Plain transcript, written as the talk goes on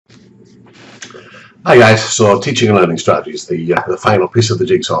Hi guys, so teaching and learning strategies, the final piece of the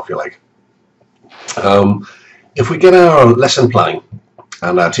jigsaw, if you like. If we get our lesson planning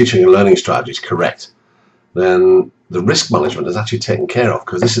and our teaching and learning strategies correct, then the risk management is actually taken care of,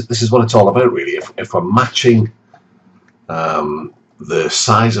 because this is what it's all about really. If we're matching the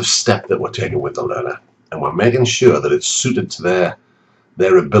size of step that we're taking with the learner, and we're making sure that it's suited to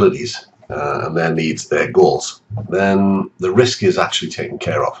their abilities and their needs, their goals, then the risk is actually taken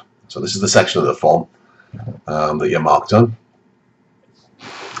care of. So this is the section of the form that you're marked on.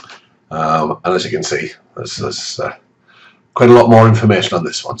 And as you can see, there's quite a lot more information on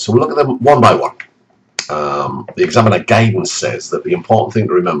this one. So we'll look at them one by one. The examiner guidance says that the important thing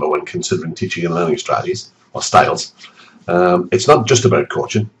to remember when considering teaching and learning strategies or styles, it's not just about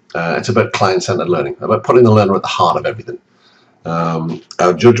coaching, it's about client-centered learning, about putting the learner at the heart of everything.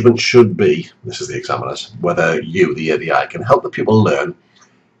 Our judgment should be, this is the examiner's, whether you, the ADI, can help the pupil learn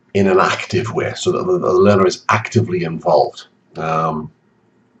in an active way, so that the learner is actively involved. I'll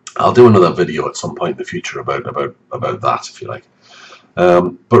do another video at some point in the future about that, if you like.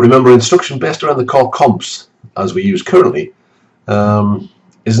 But remember, instruction based around the core comps, as we use currently,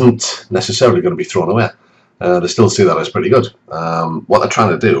 isn't necessarily going to be thrown away. They still see that as pretty good. What they're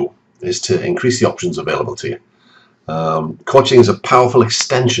trying to do is to increase the options available to you. Coaching is a powerful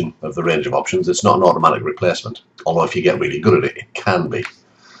extension of the range of options. It's not an automatic replacement, although if you get really good at it, it can be,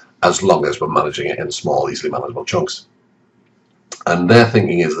 as long as we're managing it in small, easily manageable chunks. And their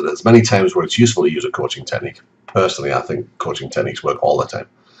thinking is that there's many times where it's useful to use a coaching technique. Personally, I think coaching techniques work all the time.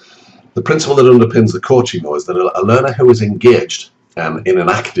 The principle that underpins the coaching, though, is that a learner who is engaged and in an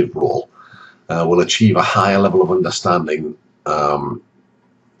active role will achieve a higher level of understanding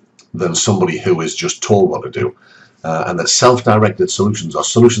than somebody who is just told what to do. And that self-directed solutions, or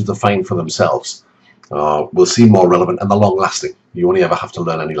solutions defined for themselves, will seem more relevant and they're long-lasting. You only ever have to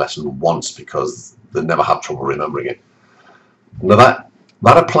learn any lesson once, because they never have trouble remembering it. Now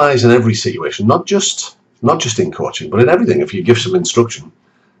that applies in every situation, not just in coaching, but in everything. If you give some instruction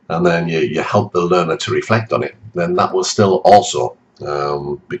and then you help the learner to reflect on it, then that will still also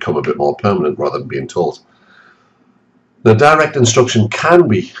become a bit more permanent rather than being told. Now, direct instruction can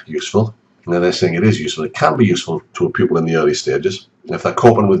be useful. Now, they're saying it is useful. It can be useful to a pupil in the early stages if they're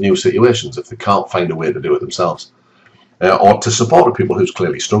coping with new situations, if they can't find a way to do it themselves, or to support a pupil who's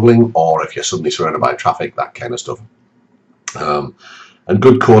clearly struggling, or if you're suddenly surrounded by traffic, that kind of stuff. And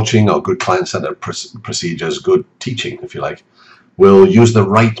good coaching or good client-centered procedures, good teaching, if you like, will use the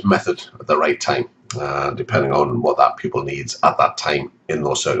right method at the right time, depending on what that pupil needs at that time in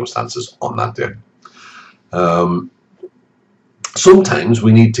those circumstances on that day. Sometimes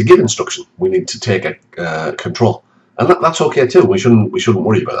we need to give instruction. We need to take control, and that's okay too. We shouldn't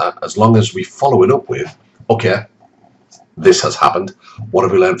worry about that, as long as we follow it up with, okay, this has happened. What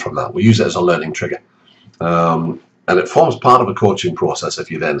have we learned from that? We use it as a learning trigger. And it forms part of a coaching process if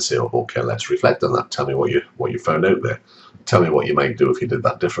you then say, oh, okay, let's reflect on that. Tell me what you found out there. Tell me what you might do if you did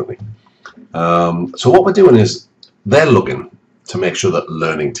that differently. So what we're doing is they're looking to make sure that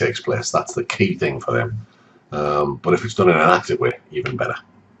learning takes place. That's the key thing for them. But if it's done in an active way, even better.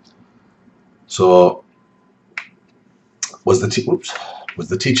 So was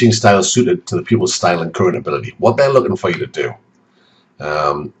the teaching style suited to the pupil's style and current ability? What they're looking for you to do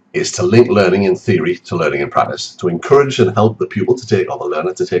is to link learning in theory to learning in practice, to encourage and help the pupil to take, or the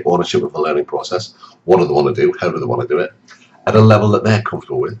learner to take ownership of the learning process. What do they want to do? How do they want to do it? At a level that they're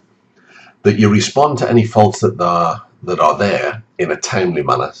comfortable with. That you respond to any faults that are there in a timely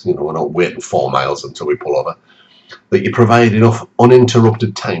manner. You know, we're not waiting 4 miles until we pull over. That you provide enough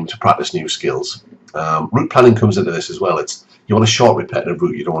uninterrupted time to practice new skills. Route planning comes into this as well. You want a short repetitive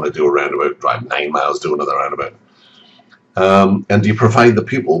route. You don't want to do a roundabout, drive 9 miles, do another roundabout. And you provide the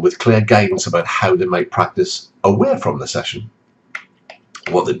pupil with clear guidance about how they might practice away from the session.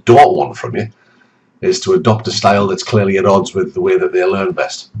 What they don't want from you is to adopt a style that's clearly at odds with the way that they learn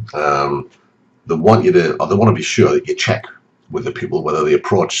best. They want to be sure that you check with the pupil whether the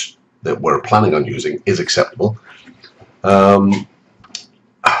approach that we're planning on using is acceptable. What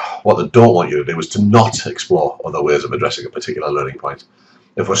they don't want you to do is to not explore other ways of addressing a particular learning point.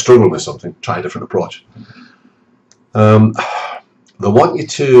 If we're struggling with something, try a different approach. They want you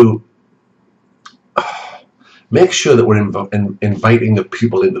to make sure that we're inviting the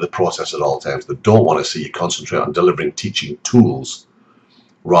pupil into the process at all times. They don't want to see you concentrate on delivering teaching tools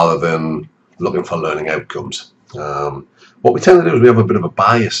rather than looking for learning outcomes. What we tend to do is we have a bit of a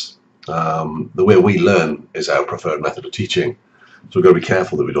bias. The way we learn is our preferred method of teaching, so we've got to be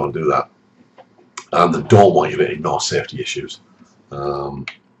careful that we don't do that. And they don't want you to ignore safety issues.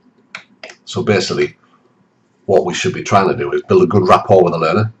 So basically, what we should be trying to do is build a good rapport with the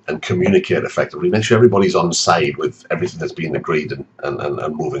learner and communicate effectively. Make sure everybody's on side with everything that's being agreed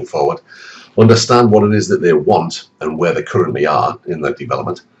and moving forward. Understand what it is that they want and where they currently are in their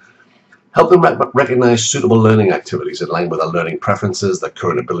development. Help them recognize suitable learning activities in line with their learning preferences, their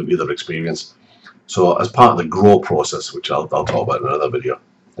current ability, their experience. So as part of the GROW process, which I'll talk about in another video,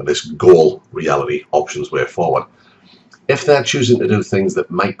 this goal, reality, options, way forward, if they're choosing to do things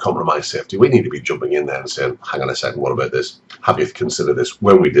that might compromise safety, we need to be jumping in there and saying, hang on a second, what about this? Have you considered this?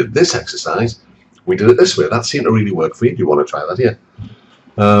 When we did this exercise, we did it this way. That seemed to really work for you. Do you want to try that here?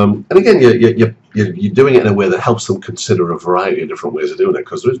 And again, you're doing it in a way that helps them consider a variety of different ways of doing it,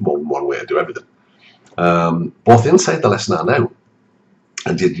 because there is more than one way to do everything, both inside the lesson and out.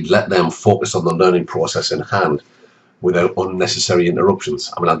 And did you let them focus on the learning process in hand without unnecessary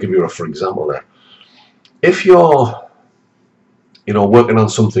interruptions? I mean, I'll give you for example there. If you're working on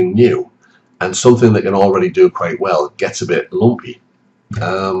something new and something that can already do quite well gets a bit lumpy,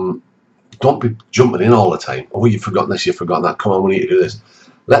 don't be jumping in all the time. Oh, you've forgotten this, you've forgotten that, come on, we need to do this.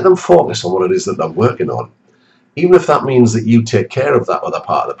 Let them focus on what it is that they're working on, even if that means that you take care of that other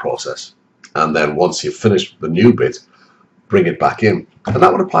part of the process, and then once you've finished the new bit, bring it back in. And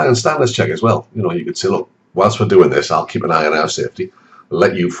that would apply on standards check as well. You could say, look, whilst we're doing this, I'll keep an eye on our safety,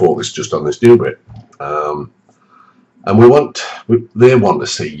 let you focus just on this new bit. And they want to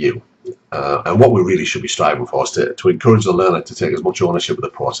see you. And what we really should be striving for is to encourage the learner to take as much ownership of the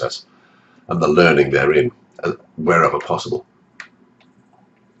process and the learning therein wherever possible.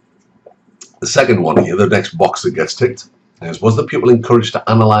 The second one here, the next box that gets ticked, is, was the pupil encouraged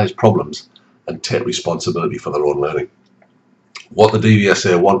to analyse problems and take responsibility for their own learning? What the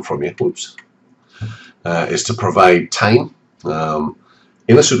DVSA want from you, is to provide time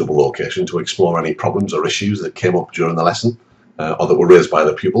in a suitable location to explore any problems or issues that came up during the lesson, or that were raised by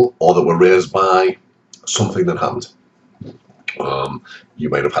the pupil, or that were raised by something that happened. You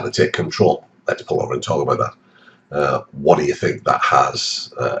might have had to take control. Let's pull over and talk about that. What do you think that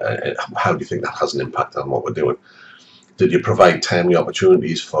has? How do you think that has an impact on what we're doing? Did you provide timely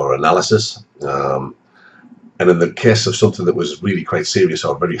opportunities for analysis? And in the case of something that was really quite serious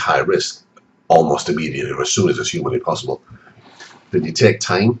or very high risk, almost immediately or as soon as it's humanly possible, did you take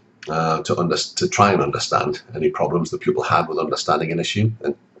time to try and understand any problems the pupil had with understanding an issue,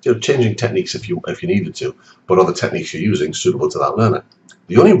 and changing techniques if you needed to, but other techniques you're using suitable to that learner?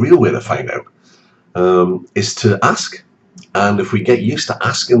 The only real way to find out is to ask. And if we get used to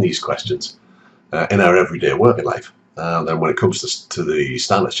asking these questions in our everyday working life, then when it comes to the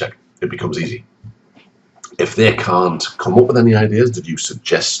standards check, it becomes easy. If they can't come up with any ideas, did you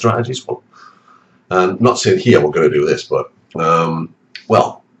suggest strategies? Well, not saying here we're going to do this, but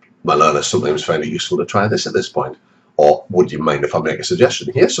well, my learners sometimes find it useful to try this at this point. Or would you mind if I make a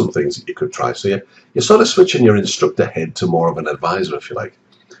suggestion? Here's some things that you could try. So you're sort of switching your instructor head to more of an advisor, if you like.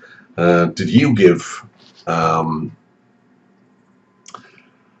 Did you give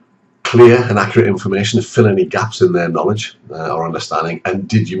clear and accurate information to fill any gaps in their knowledge or understanding? And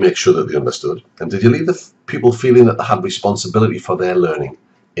did you make sure that they understood? And did you leave the people feeling that they had responsibility for their learning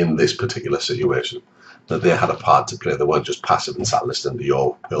in this particular situation? That they had a part to play, they weren't just passive and sat listening to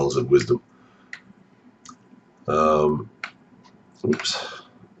your pearls of wisdom. Oops.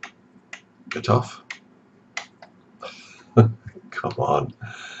 Get off. Come on.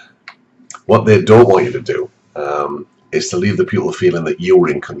 What they don't want you to do is to leave the pupil feeling that you were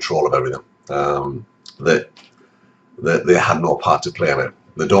in control of everything, that they had no part to play in it.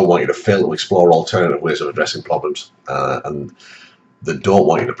 They don't want you to fail to explore alternative ways of addressing problems, and they don't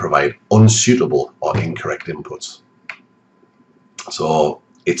want you to provide unsuitable or incorrect inputs. So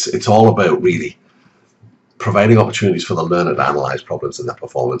it's all about really providing opportunities for the learner to analyse problems and their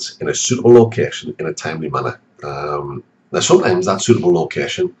performance in a suitable location in a timely manner. Now sometimes that suitable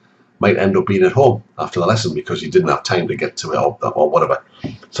location might end up being at home after the lesson because you didn't have time to get to it or whatever.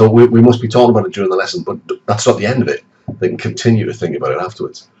 So we must be talking about it during the lesson, but that's not the end of it. They can continue to think about it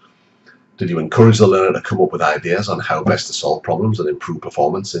afterwards. Did you encourage the learner to come up with ideas on how best to solve problems and improve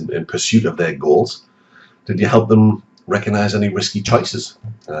performance in pursuit of their goals? Did you help them recognise any risky choices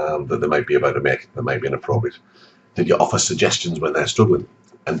that they might be about to make that might be inappropriate? Did you offer suggestions when they're struggling?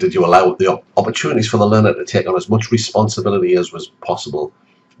 And did you allow the opportunities for the learner to take on as much responsibility as was possible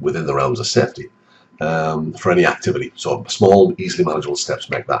within the realms of safety for any activity? So small, easily manageable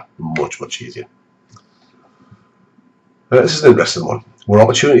steps make that much, much easier. This is an interesting one. Were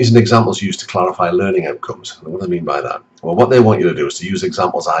opportunities and examples used to clarify learning outcomes? And what do I mean by that? Well, what they want you to do is to use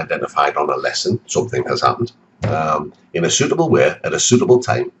examples identified on a lesson, something has happened, in a suitable way, at a suitable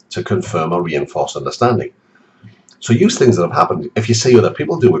time, to confirm or reinforce understanding. So use things that have happened. If you see other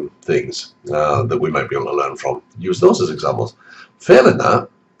people doing things that we might be able to learn from, use those as examples. Failing that,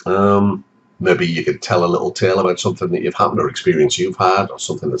 maybe you could tell a little tale about something that you've happened or experience you've had or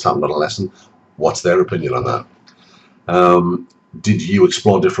something that's happened on a lesson. What's their opinion on that? Did you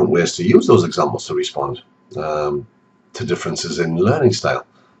explore different ways to use those examples to respond to differences in learning style?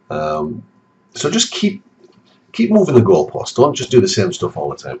 So just keep moving the goalposts. Don't just do the same stuff all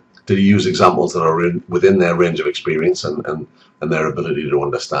the time. Did you use examples that are within their range of experience and their ability to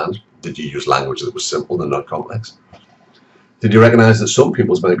understand? Did you use language that was simple and not complex? Did you recognize that some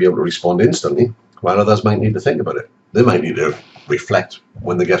people might be able to respond instantly, while others might need to think about it? They might need to reflect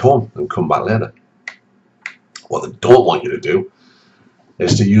when they get home and come back later. What they don't want you to do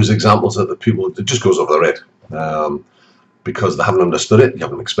is to use examples that the people, it just goes over their head because they haven't understood it, you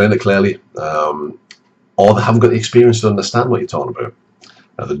haven't explained it clearly, or they haven't got the experience to understand what you're talking about.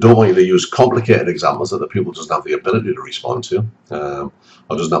 They don't want you to use complicated examples that the people doesn't have the ability to respond to, or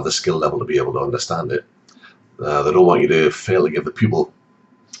doesn't have the skill level to be able to understand it. They don't want you to fail to give the people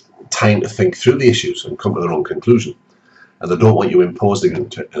time to think through the issues and come to their own conclusion. And they don't want you imposing an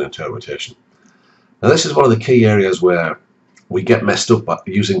interpretation. Now, this is one of the key areas where we get messed up by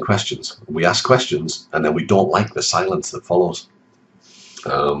using questions. We ask questions and then we don't like the silence that follows.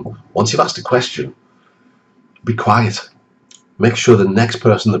 Once you've asked a question, be quiet. Make sure the next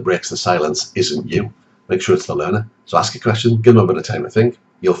person that breaks the silence isn't you. Make sure it's the learner. So ask a question, give them a bit of time to think.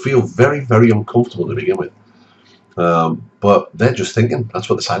 You'll feel very, very uncomfortable to begin with. But they're just thinking. That's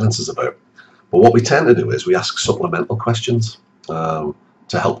what the silence is about. But what we tend to do is we ask supplemental questions to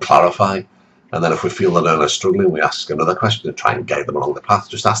help clarify. And then if we feel the learner struggling, we ask another question to try and guide them along the path.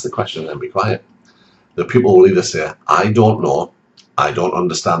 Just ask the question and then be quiet. The people will either say, I don't know, I don't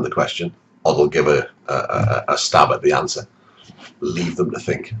understand the question, or they'll give a stab at the answer. Leave them to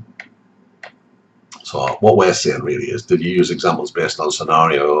think. So what we're saying really is, did you use examples based on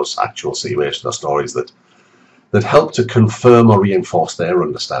scenarios, actual situations or stories that help to confirm or reinforce their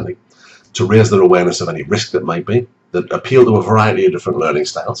understanding, to raise their awareness of any risk that might be, that appeal to a variety of different learning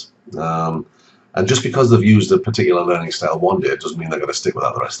styles? And just because they've used a particular learning style one day doesn't mean they're going to stick with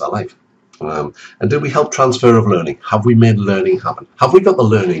that the rest of their life. And did we help transfer of learning? Have we made learning happen? Have we got the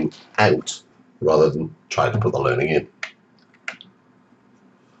learning out rather than try to put the learning in?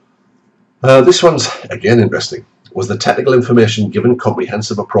 This one's again interesting. Was the technical information given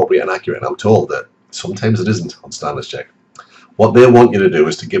comprehensive, appropriate and accurate? And I'm told that sometimes it isn't on Standards Check. What they want you to do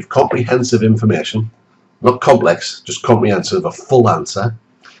is to give comprehensive information, not complex, just comprehensive, a full answer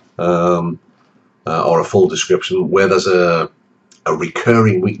or a full description where there's a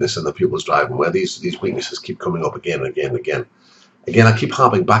recurring weakness in the pupil's driving, where these weaknesses keep coming up again and again and again. Again, I keep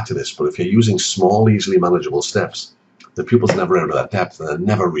harping back to this, but if you're using small, easily manageable steps, the pupils never out of that depth and they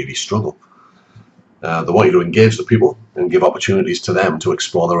never really struggle. They want you to engage the people and give opportunities to them to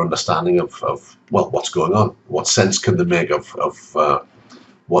explore their understanding of well, what's going on. What sense can they make of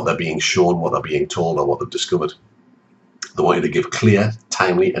what they're being shown, what they're being told, or what they've discovered. They want you to give clear,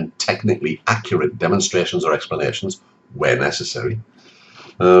 timely, and technically accurate demonstrations or explanations where necessary.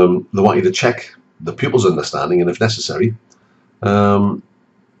 They want you to check the pupil's understanding and, if necessary, redo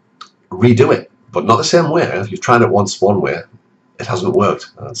it, but not the same way. If you've tried it once one way, it hasn't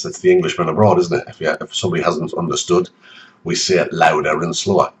worked. It's the Englishman abroad, isn't it? If somebody hasn't understood, we say it louder and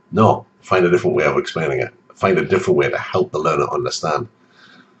slower. No, find a different way of explaining it. Find a different way to help the learner understand.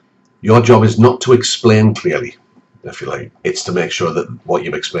 Your job is not to explain clearly, if you like. It's to make sure that what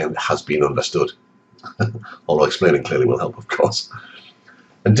you've explained has been understood. Although explaining clearly will help, of course.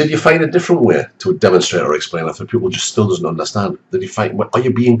 And did you find a different way to demonstrate or explain if the pupil just still doesn't understand? Did you find, are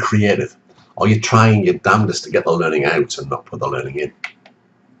you being creative? Are you trying your damnedest to get the learning out and not put the learning in?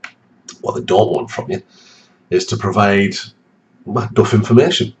 What they don't want from you is to provide duff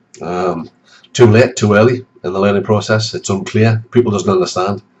information. Too late, too early in the learning process. It's unclear. People doesn't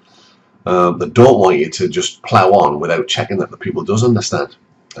understand. They don't want you to just plough on without checking that the people does understand.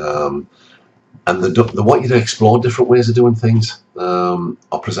 And they want you to explore different ways of doing things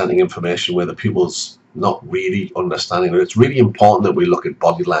or presenting information where the pupil's not really understanding it. It's really important that we look at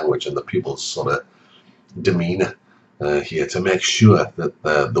body language and the pupil's sort of demeanour here to make sure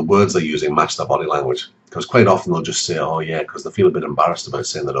that the words they're using match their body language. Because quite often they'll just say, oh yeah, because they feel a bit embarrassed about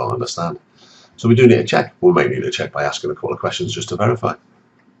saying they don't understand. So we do need to check. We might need to check by asking a couple of questions just to verify.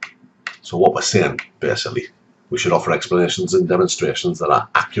 So what we're saying, basically, we should offer explanations and demonstrations that are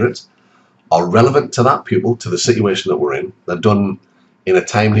accurate, are relevant to that pupil, to the situation that we're in. They're done in a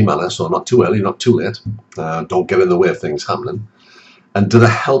timely manner, so not too early, not too late. Don't get in the way of things happening. And do they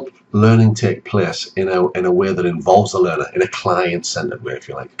help learning take place in a way that involves the learner, in a client-centered way, if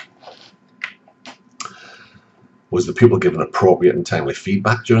you like. Was the pupil given appropriate and timely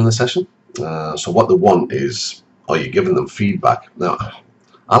feedback during the session? So what they want is, are you giving them feedback? Now,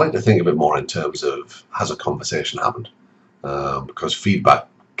 I like to think of it more in terms of, has a conversation happened? Because feedback,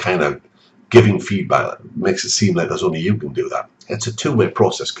 kind of giving feedback, makes it seem like there's only you can do that. It's a two-way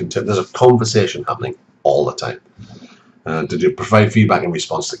process. There's a conversation happening all the time. Did you provide feedback in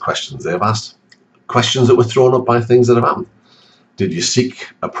response to questions they've asked? Questions that were thrown up by things that have happened? Did you seek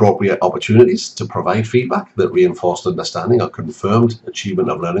appropriate opportunities to provide feedback that reinforced understanding or confirmed achievement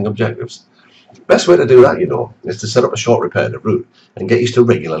of learning objectives? Best way to do that, you know, is to set up a short repetitive route and get used to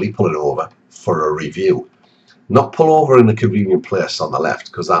regularly pulling over for a review. Not pull over in a convenient place on the left,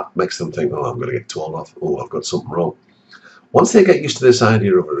 because that makes them think, oh, I'm going to get told off, oh, I've got something wrong. Once they get used to this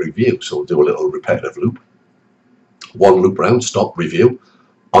idea of a review, so we'll do a little repetitive loop. One loop round, stop, review.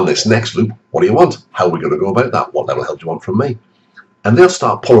 On this next loop, what do you want? How are we going to go about that? What level of help do you want from me? And they'll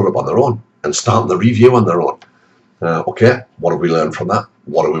start pulling up on their own and start the review on their own. Okay, what have we learned from that?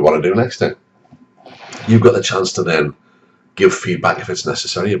 What do we want to do next time? You've got the chance to then give feedback if it's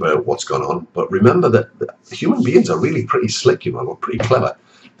necessary about what's gone on. But remember that human beings are really pretty slick, you know, we're pretty clever.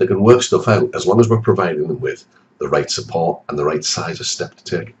 They can work stuff out as long as we're providing them with the right support and the right size of step to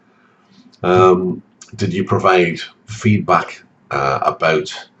take. Did you provide feedback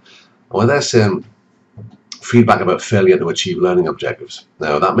about, well, they're saying feedback about failure to achieve learning objectives.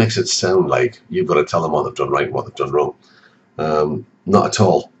 Now that makes it sound like you've got to tell them what they've done right and what they've done wrong. Not at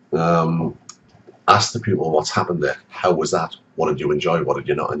all. Ask the people what's happened there. How was that? What did you enjoy? What did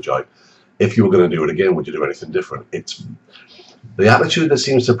you not enjoy? If you were going to do it again, would you do anything different? It's the attitude that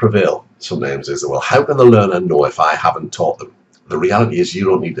seems to prevail sometimes is, well, how can the learner know if I haven't taught them? The reality is you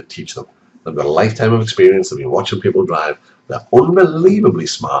don't need to teach them. They've got a lifetime of experience. They've been watching people drive. They're unbelievably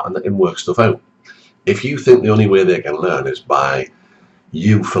smart and they can work stuff out. If you think the only way they can learn is by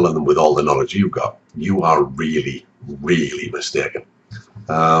you filling them with all the knowledge you've got, you are really, really mistaken.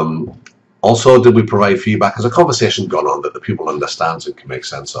 Also, did we provide feedback? Has a conversation gone on that the pupil understands and can make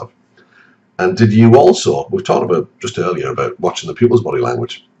sense of? And did you also, we've talked about just earlier about watching the pupil's body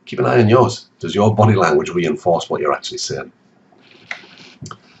language. Keep an eye on yours. Does your body language reinforce what you're actually saying?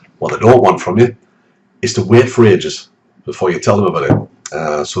 What they don't want from you is to wait for ages before you tell them about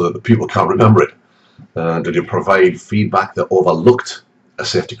it, so that the pupil can't remember it. Did you provide feedback that overlooked a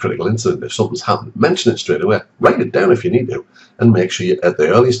safety critical incident? If something's happened, mention it straight away. Write it down if you need to, and make sure you, at the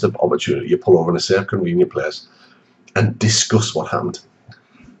earliest opportunity, you pull over in a safe, convenient place and discuss what happened.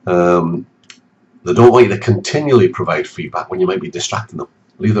 They don't want you to continually provide feedback when you might be distracting them.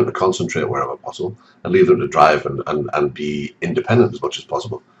 Leave them to concentrate wherever possible, and leave them to drive and be independent as much as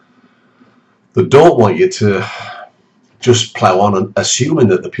possible. They don't want you to just plow on and assuming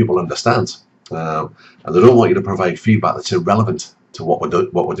that the pupil understands. And they don't want you to provide feedback that's irrelevant to what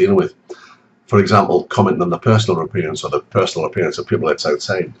we're dealing with. For example, commenting on the personal appearance or the personal appearance of people that's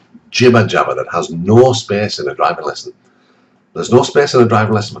outside. Jibber jabber that has no space in a driving lesson. There's no space in a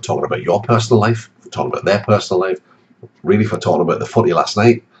driving lesson for talking about your personal life, for talking about their personal life, really for talking about the footy last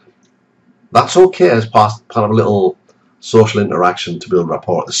night. That's okay as part of a little social interaction to build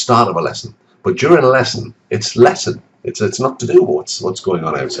rapport at the start of a lesson. But during a lesson, it's lesson. It's not to do with what's going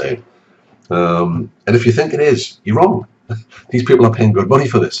on outside. And if you think it is, you're wrong. These people are paying good money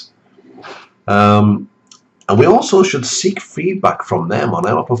for this. And we also should seek feedback from them on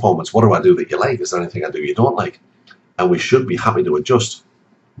our performance. What do I do that you like? Is there anything I do you don't like? And we should be happy to adjust.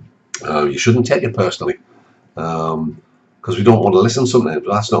 You shouldn't take it personally, because we don't want to listen sometimes.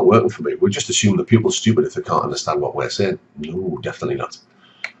 That's not working for me. We just assume the pupil's stupid if they can't understand what we're saying. No, definitely not.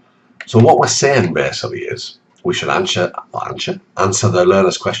 So what we're saying basically is we should answer the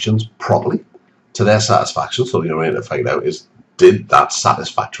learner's questions properly to their satisfaction. So the only way to find out is, did that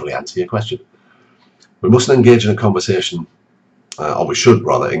satisfactorily answer your question? We mustn't engage in a conversation, or we should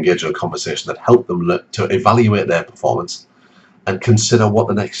rather engage in a conversation that helps them to evaluate their performance and consider what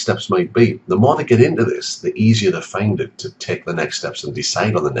the next steps might be. The more they get into this, the easier they find it to take the next steps and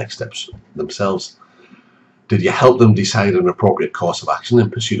decide on the next steps themselves. Did you help them decide an appropriate course of action in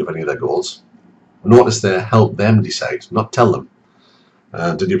pursuit of any of their goals? Notice there, help them decide, not tell them.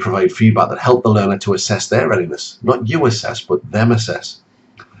 Did you provide feedback that helped the learner to assess their readiness? Not you assess, but them assess.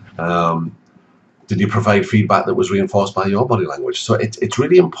 Did you provide feedback that was reinforced by your body language? So it's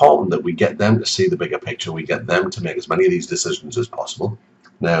really important that we get them to see the bigger picture. We get them to make as many of these decisions as possible.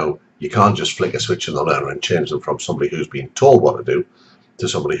 Now, you can't just flick a switch in the learner and change them from somebody who's been told what to do to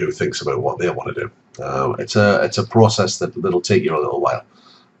somebody who thinks about what they want to do. It's a process that'll take you a little while,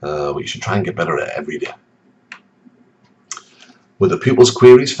 but you should try and get better at it every day. With the pupil's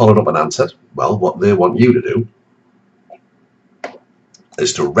queries followed up and answered, well, what they want you to do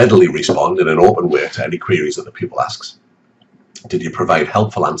is to readily respond in an open way to any queries that the pupil asks. Did you provide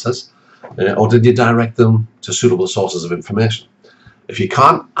helpful answers, or did you direct them to suitable sources of information? If you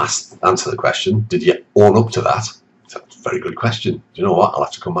can't answer the question, did you own up to that? That's a very good question. Do you know what? I'll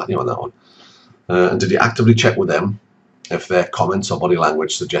have to come back to you on that one. And did you actively check with them if their comments or body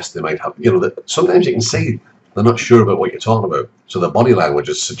language suggest they might have, sometimes you can see they're not sure about what you're talking about. So their body language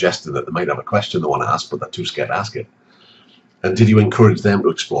is suggesting that they might have a question they want to ask, but they're too scared to ask it. And did you encourage them to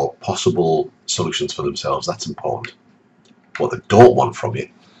explore possible solutions for themselves? That's important. What they don't want from you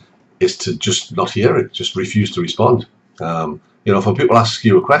is to just not hear it, just refuse to respond. If people ask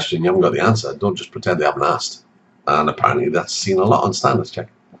you a question, you haven't got the answer, don't just pretend they haven't asked. And apparently that's seen a lot on standards check.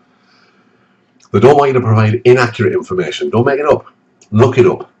 They don't want you to provide inaccurate information. Don't make it up. Look it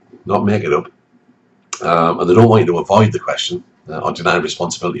up, not make it up. And they don't want you to avoid the question or deny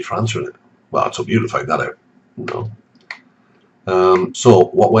responsibility for answering it. Well, it's up to you to find that out. So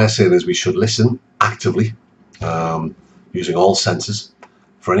what we're saying is we should listen actively, using all senses,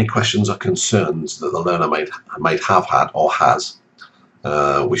 for any questions or concerns that the learner might have had or has.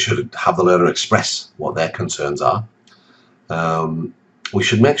 We should have the learner express what their concerns are. We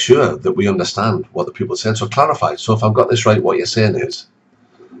should make sure that we understand what the pupil is saying. So clarify. So if I've got this right, what you're saying is,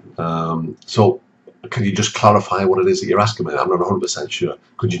 so can you just clarify what it is that you're asking me? I'm not 100% sure.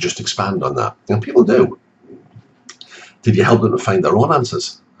 Could you just expand on that? And people do. Did you help them to find their own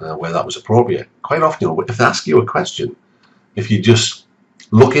answers where that was appropriate? Quite often, if they ask you a question, if you just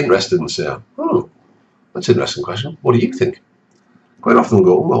look interested and say, oh, that's an interesting question. What do you think? Quite often they'll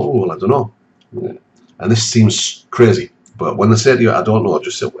go, oh, well, I don't know. And this seems crazy. But when they say to you, I don't know,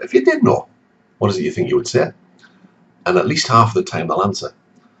 just say, well, if you did know, what is it you think you would say? And at least half of the time they'll answer.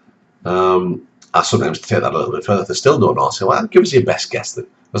 I sometimes take that a little bit further. If they still don't know, I'll say, well, give us your best guess then.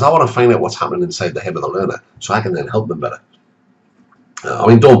 Because I want to find out what's happening inside the head of the learner so I can then help them better.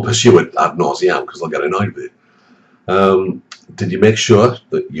 Don't pursue it ad nauseam because they'll get annoyed with you. Did you make sure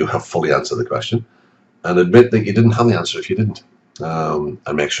that you have fully answered the question and admit that you didn't have the answer if you didn't? And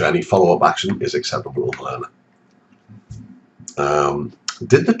make sure any follow-up action is acceptable to the learner.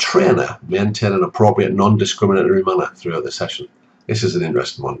 Did the trainer maintain an appropriate non-discriminatory manner throughout the session? This is an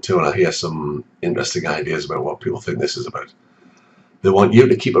interesting one too, and I hear some interesting ideas about what people think this is about. They want you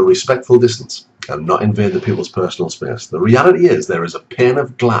to keep a respectful distance and not invade the pupil's personal space. The reality is there is a pane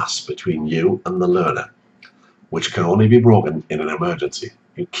of glass between you and the learner, which can only be broken in an emergency.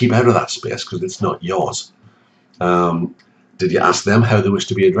 You keep out of that space because it's not yours. Did you ask them how they wish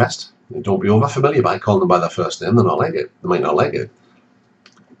to be addressed? Don't be over familiar by calling them by their first name. They're not like it. They might not like it.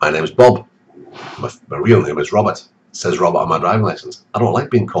 My name is Bob. My real name is Robert. It says Robert on my driving license. I don't like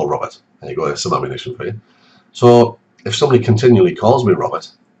being called Robert. There you go, there's some ammunition for you. So if somebody continually calls me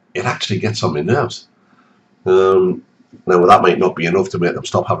Robert, it actually gets on my nerves. Now that might not be enough to make them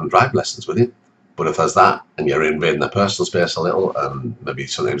stop having driving lessons with you, but if there's that and you're invading their personal space a little, and maybe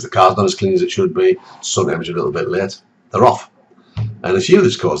sometimes the car's not as clean as it should be, sometimes you're a little bit late, they're off. And it's you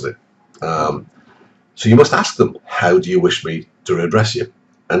that's caused it. So you must ask them, how do you wish me to address you?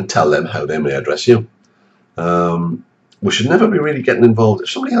 And tell them how they may address you. We should never be really getting involved. If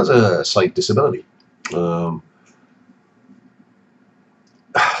somebody has a slight disability,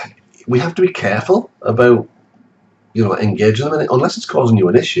 we have to be careful about engaging them in it. Unless it's causing you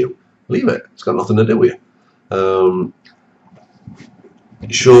an issue, leave it. It's got nothing to do with you.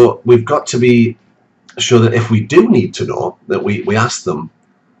 Sure, we've got to be sure that if we do need to know, that we ask them,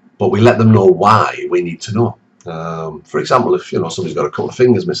 but we let them know why we need to know. For example, if somebody's got a couple of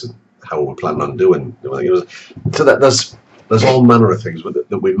fingers missing, how are we planning on doing? So that there's all manner of things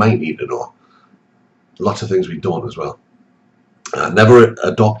that we might need to know. Lots of things we don't as well. Never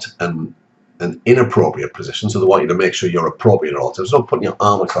adopt an inappropriate position, so they want you to make sure you're appropriate at all times. Don't put your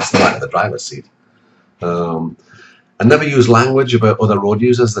arm across the back of the driver's seat. And never use language about other road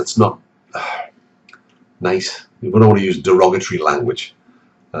users that's not nice. You don't want to use derogatory language.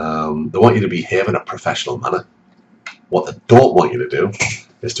 They want you to behave in a professional manner. What they don't want you to do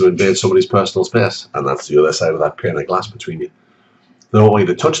is to invade somebody's personal space, and that's the other side of that pane of glass between you. They don't want you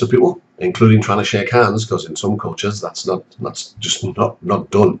to touch the people, including trying to shake hands, because in some cultures that's just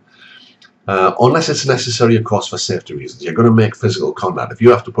not done. Unless it's necessary, of course, for safety reasons. You're going to make physical contact. If you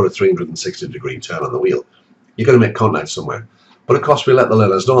have to put a 360-degree turn on the wheel, you're going to make contact somewhere. But of course, we let the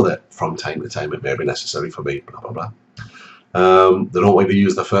learners know that from time to time it may be necessary for me, blah, blah, blah. They don't want you to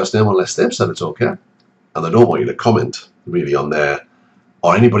use their first name unless they've said it's okay. And they don't want you to comment really on their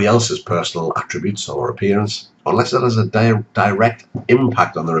or anybody else's personal attributes or appearance unless it has a direct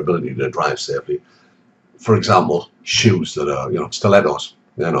impact on their ability to drive safely. For example, shoes that are stilettos,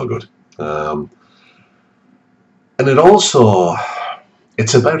 they're no good. And it also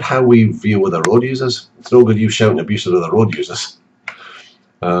It's about how we view other road users. It's no good you shouting abuse at other road users.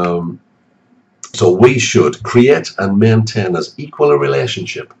 So we should create and maintain as equal a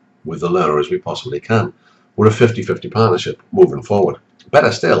relationship with the learner as we possibly can. We're a 50-50 partnership moving forward.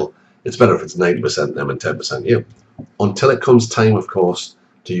 Better still, it's better if it's 90% them and 10% you. Until it comes time, of course,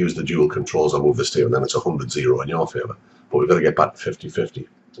 to use the dual controls or move the steer, and then it's 100-0 in your favour. But we've got to get back to 50-50,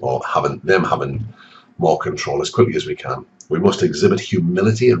 or having more control as quickly as we can. We must exhibit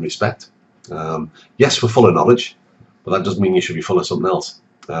humility and respect. Yes, we're full of knowledge, but that doesn't mean you should be full of something else.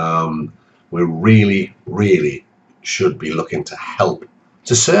 We really, really should be looking to help,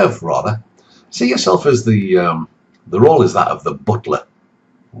 to serve rather. See yourself as the role is that of the butler.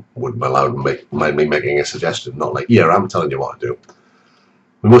 Would mind me making a suggestion, not like, yeah, I'm telling you what to do.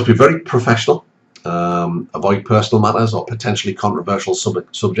 We must be very professional, avoid personal matters or potentially controversial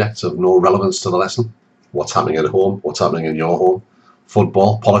subjects of no relevance to the lesson. What's happening at home, what's happening in your home,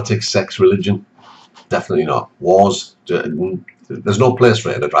 football, politics, sex, religion, definitely not. Wars, there's no place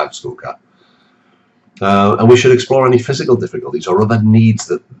for it in a drive school car. And we should explore any physical difficulties or other needs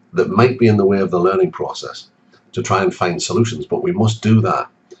that might be in the way of the learning process to try and find solutions, but we must do that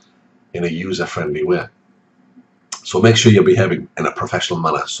in a user-friendly way. So make sure you're behaving in a professional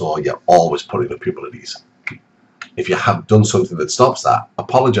manner so you're always putting the pupil at ease. If you have done something that stops that,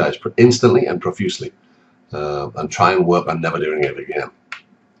 apologize instantly and profusely, and try and work on never doing it again.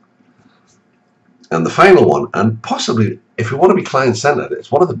 And the final one, and possibly if you want to be client-centered,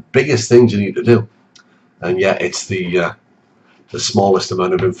 it's one of the biggest things you need to do, and yet it's the smallest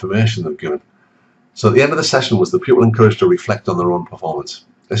amount of information they've given. So at the end of the session was the pupil encouraged to reflect on their own performance.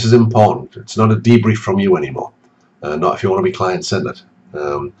 This is important. It's not a debrief from you anymore, not if you want to be client-centered.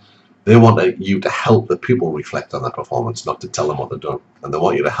 They want you to help the pupil reflect on their performance, not to tell them what they're doing. And they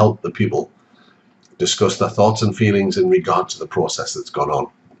want you to help the pupil discuss their thoughts and feelings in regard to the process that's gone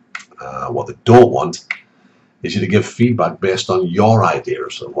on. What they don't want is you to give feedback based on your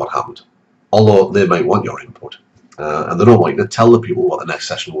ideas of what happened, although they might want your input. And they don't want you to tell the people what the next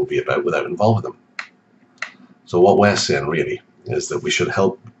session will be about without involving them. So what we're saying really is that we should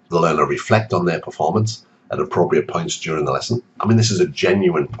help the learner reflect on their performance at appropriate points during the lesson. I mean, this is a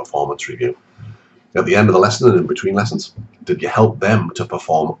genuine performance review. At the end of the lesson and in between lessons, did you help them to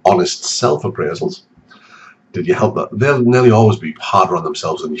perform honest self-appraisals? Did you help them? They'll nearly always be harder on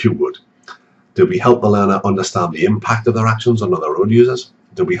themselves than you would. Did we help the learner understand the impact of their actions on other road users?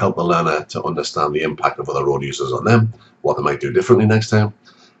 Did we help the learner to understand the impact of other road users on them, what they might do differently next time?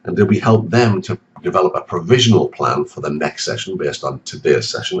 And did we help them to develop a provisional plan for the next session based on today's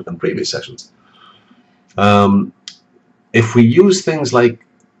session and previous sessions? If we use things like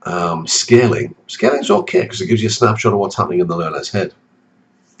scaling's okay because it gives you a snapshot of what's happening in the learner's head.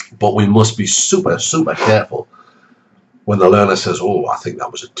 But we must be super, super careful when the learner says, oh, I think that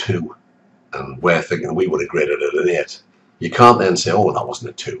was a 2, and we're thinking we would have graded it an 8. You can't then say, oh, that wasn't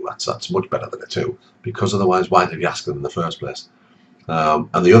a 2, that's much better than a 2, because otherwise why did you ask them in the first place?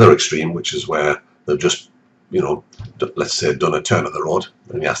 And the other extreme, which is where they've just, let's say done a turn of the road,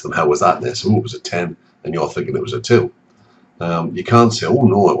 and you ask them how was that, and they say, oh, it was a 10, and you're thinking it was a 2. You can't say, oh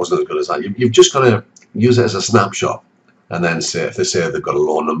no, it wasn't as good as that. You've just got to use it as a snapshot, and then say, if they say they've got a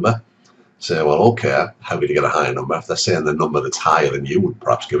low number, say, well, okay, how did you get a higher number? If they're saying the number that's higher than you would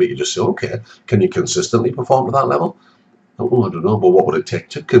perhaps give it, you just say, okay, can you consistently perform to that level? Oh, I don't know, but what would it take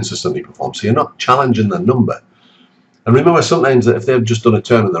to consistently perform? So you're not challenging the number. And remember, sometimes that if they've just done a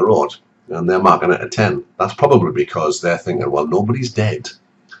turn in the road and they're marking it a 10, that's probably because they're thinking, well, nobody's dead,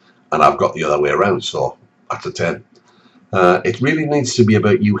 and I've got the other way around, so that's a 10. It really needs to be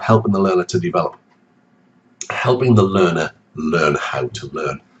about you helping the learner to develop, helping the learner learn how to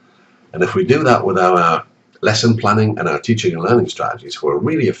learn. And if we do that with our lesson planning and our teaching and learning strategies, who are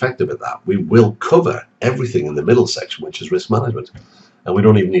really effective at that, we will cover everything in the middle section, which is risk management, and we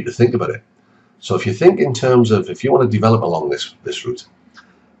don't even need to think about it. So if you think in terms of, if you want to develop along this route,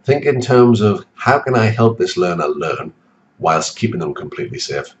 think in terms of how can I help this learner learn whilst keeping them completely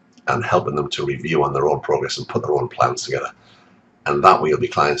safe and helping them to review on their own progress and put their own plans together. And that way you'll be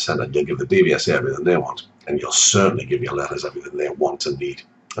client-centered. You'll give the DVSA everything they want, and you'll certainly give your learners everything they want and need.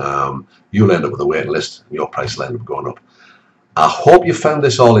 You'll end up with a waiting list, and your price will end up going up. I hope you found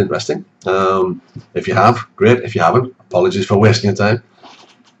this all interesting. If you have, great. If you haven't, apologies for wasting your time.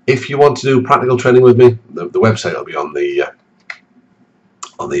 If you want to do practical training with me, the website will be on the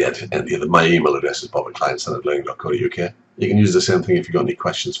end. My email address is bob@clientcenteredlearning.co.uk. You can use the same thing if you've got any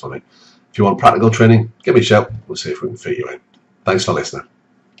questions for me. If you want practical training, give me a shout. We'll see if we can fit you in. Thanks for listening.